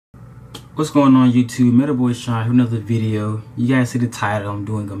What's going on YouTube? Meta Boy Shine here, another video. You guys see the title. I'm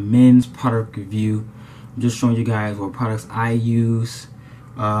doing a men's product review. I'm just showing you guys what products I use.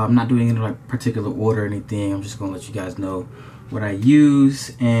 I'm not doing it in like particular order or anything. I'm just gonna let you guys know what I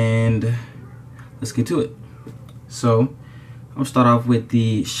use, and let's get to it. So I'm gonna start off with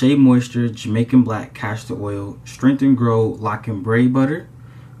the Shea Moisture Jamaican Black Castor Oil Strength and Grow Lock and Braid Butter.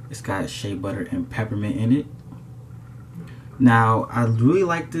 It's got shea butter and peppermint in it. Now, I really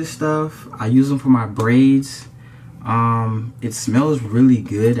like this stuff. I use them for my braids. It smells really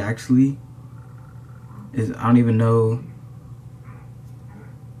good, actually. I don't even know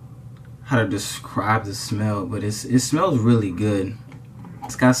how to describe the smell, but it smells really good.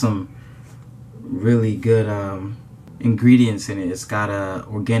 It's got some really good ingredients in it. It's got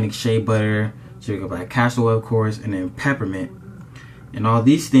organic shea butter, Jamaican black castor oil, of course, and then peppermint. And all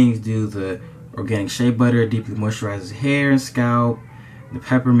these things do: the organic shea butter deeply moisturizes hair and scalp. The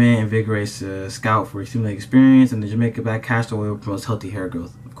peppermint invigorates the scalp for a stimulating experience, and the Jamaican black castor oil promotes healthy hair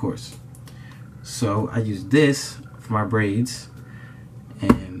growth, of course. So I use this for my braids,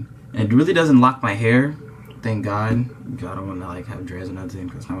 and it really doesn't lock my hair, thank God. I don't want to like have dreads or nothing,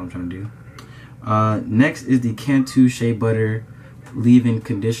 because that's not what I'm trying to do. Next is the Cantu Shea Butter Leave-In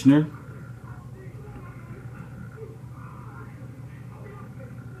Conditioner.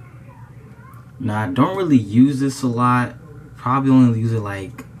 Now, I don't really use this a lot. Probably only use it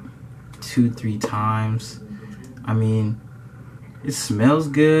like 2-3 times. I mean, it smells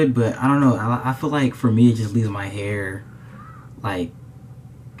good, but I don't know. I feel like for me, it just leaves my hair like,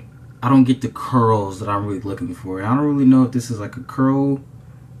 I don't get the curls that I'm really looking for. I don't really know if this is like a curl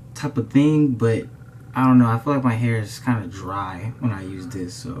type of thing, but I don't know. I feel like my hair is kind of dry when I use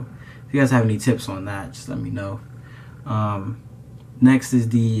this. So if you guys have any tips on that, just let me know. Next is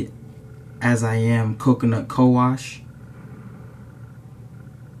the As I Am Coconut Co-Wash.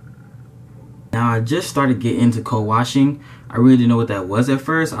 Now, I just started getting into co-washing. I really didn't know what that was at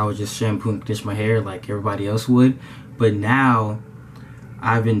first. I would just shampoo and condition my hair like everybody else would. But now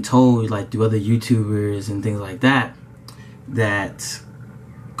I've been told, like through other YouTubers and things like that, that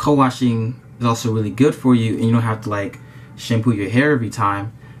co-washing is also really good for you, and you don't have to like shampoo your hair every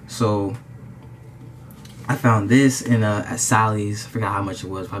time. So I found this in at Sally's. I forgot how much it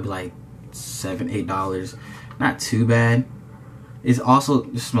was, probably like $7-8. Not too bad. It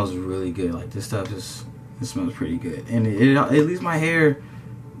smells really good. Like, this stuff it smells pretty good, and it leaves my hair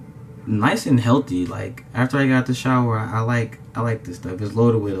nice and healthy. Like, after I got the shower, I like this stuff. It's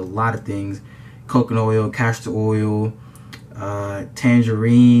loaded with a lot of things: coconut oil, castor oil,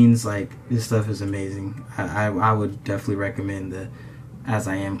 tangerines. Like, this stuff is amazing. I would definitely recommend the As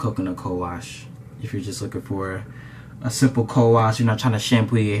I Am Coconut Co-Wash if you're just looking for a simple co-wash. You're not trying to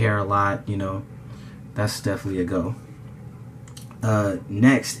shampoo your hair a lot, you know. That's definitely a go.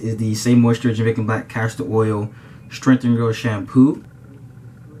 Next is the Shea Moisture Jamaican Black Castor Oil Strength and Grow Shampoo.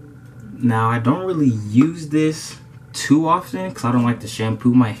 Now, I don't really use this too often because I don't like to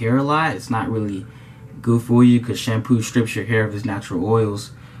shampoo my hair a lot. It's not really good for you because shampoo strips your hair of its natural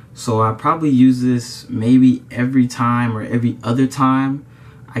oils. So I probably use this maybe every time or every other time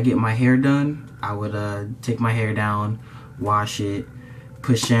I get my hair done. I would take my hair down, wash it,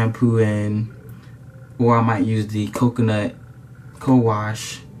 put shampoo in, or I might use the coconut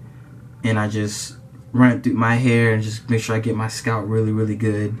co-wash, and I just run it through my hair and just make sure I get my scalp really, really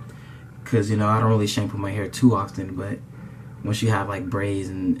good. Because, you know, I don't really shampoo my hair too often, but once you have like braids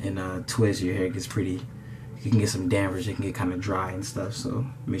and twists, your hair gets pretty, you can get some dampers, it can get kind of dry and stuff. So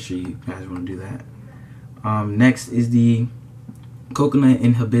make sure you guys want to do that. Next is the Coconut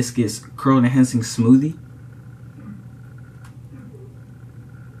and Hibiscus Curl Enhancing Smoothie.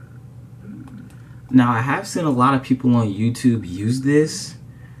 Now, I have seen a lot of people on YouTube use this.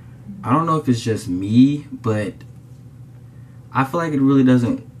 I don't know if it's just me, but I feel like it really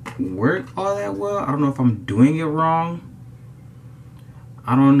doesn't work all that well. I don't know if I'm doing it wrong.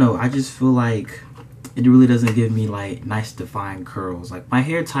 I don't know. I just feel like it really doesn't give me like nice defined curls. Like, my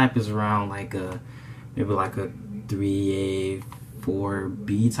hair type is around like maybe like a 3A,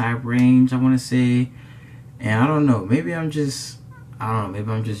 4B type range, I want to say. And I don't know, maybe I'm just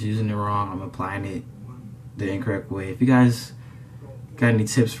using it wrong. I'm applying it the incorrect way. If you guys got any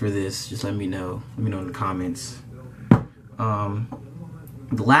tips for this, just let me know in the comments.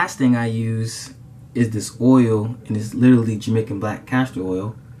 The last thing I use is this oil, and it's literally Jamaican black castor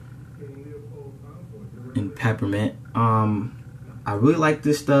oil and peppermint. I really like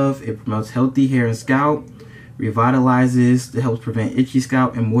this stuff. It promotes healthy hair and scalp, revitalizes, it helps prevent itchy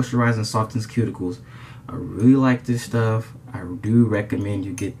scalp, and moisturizes and softens cuticles. I really like this stuff. I do recommend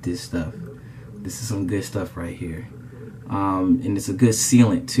you get this stuff. This is some good stuff right here. and it's a good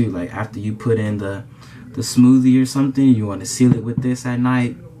sealant too. Like after you put in the smoothie or something, you want to seal it with this at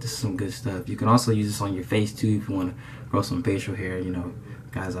night. This is some good stuff. You can also use this on your face too if you want to grow some facial hair, you know,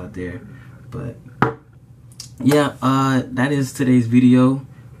 guys out there. But yeah, that is today's video.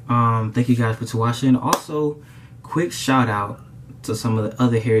 Thank you guys for watching. Also, quick shout out to some of the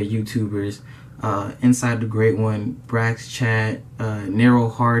other hair YouTubers, InsideDgreatone, Brax, Chad,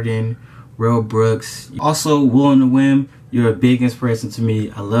 Nairro, Harden, Rell, Brax. Also, Wilonawhim, you're a big inspiration to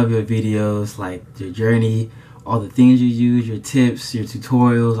me. I love your videos, like your journey, all the things you use, your tips, your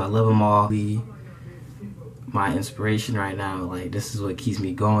tutorials. I love them all. My inspiration right now, like this is what keeps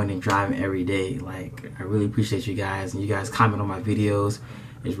me going and driving every day. Like I really appreciate you guys, and you guys comment on my videos.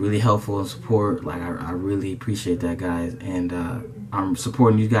 It's really helpful and support. Like I really appreciate that, guys. And I'm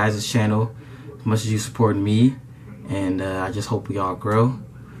supporting you guys' channel as much as you supporting me, and I just hope we all grow.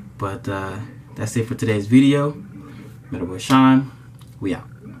 But that's it for today's video. Boy Sean, we out.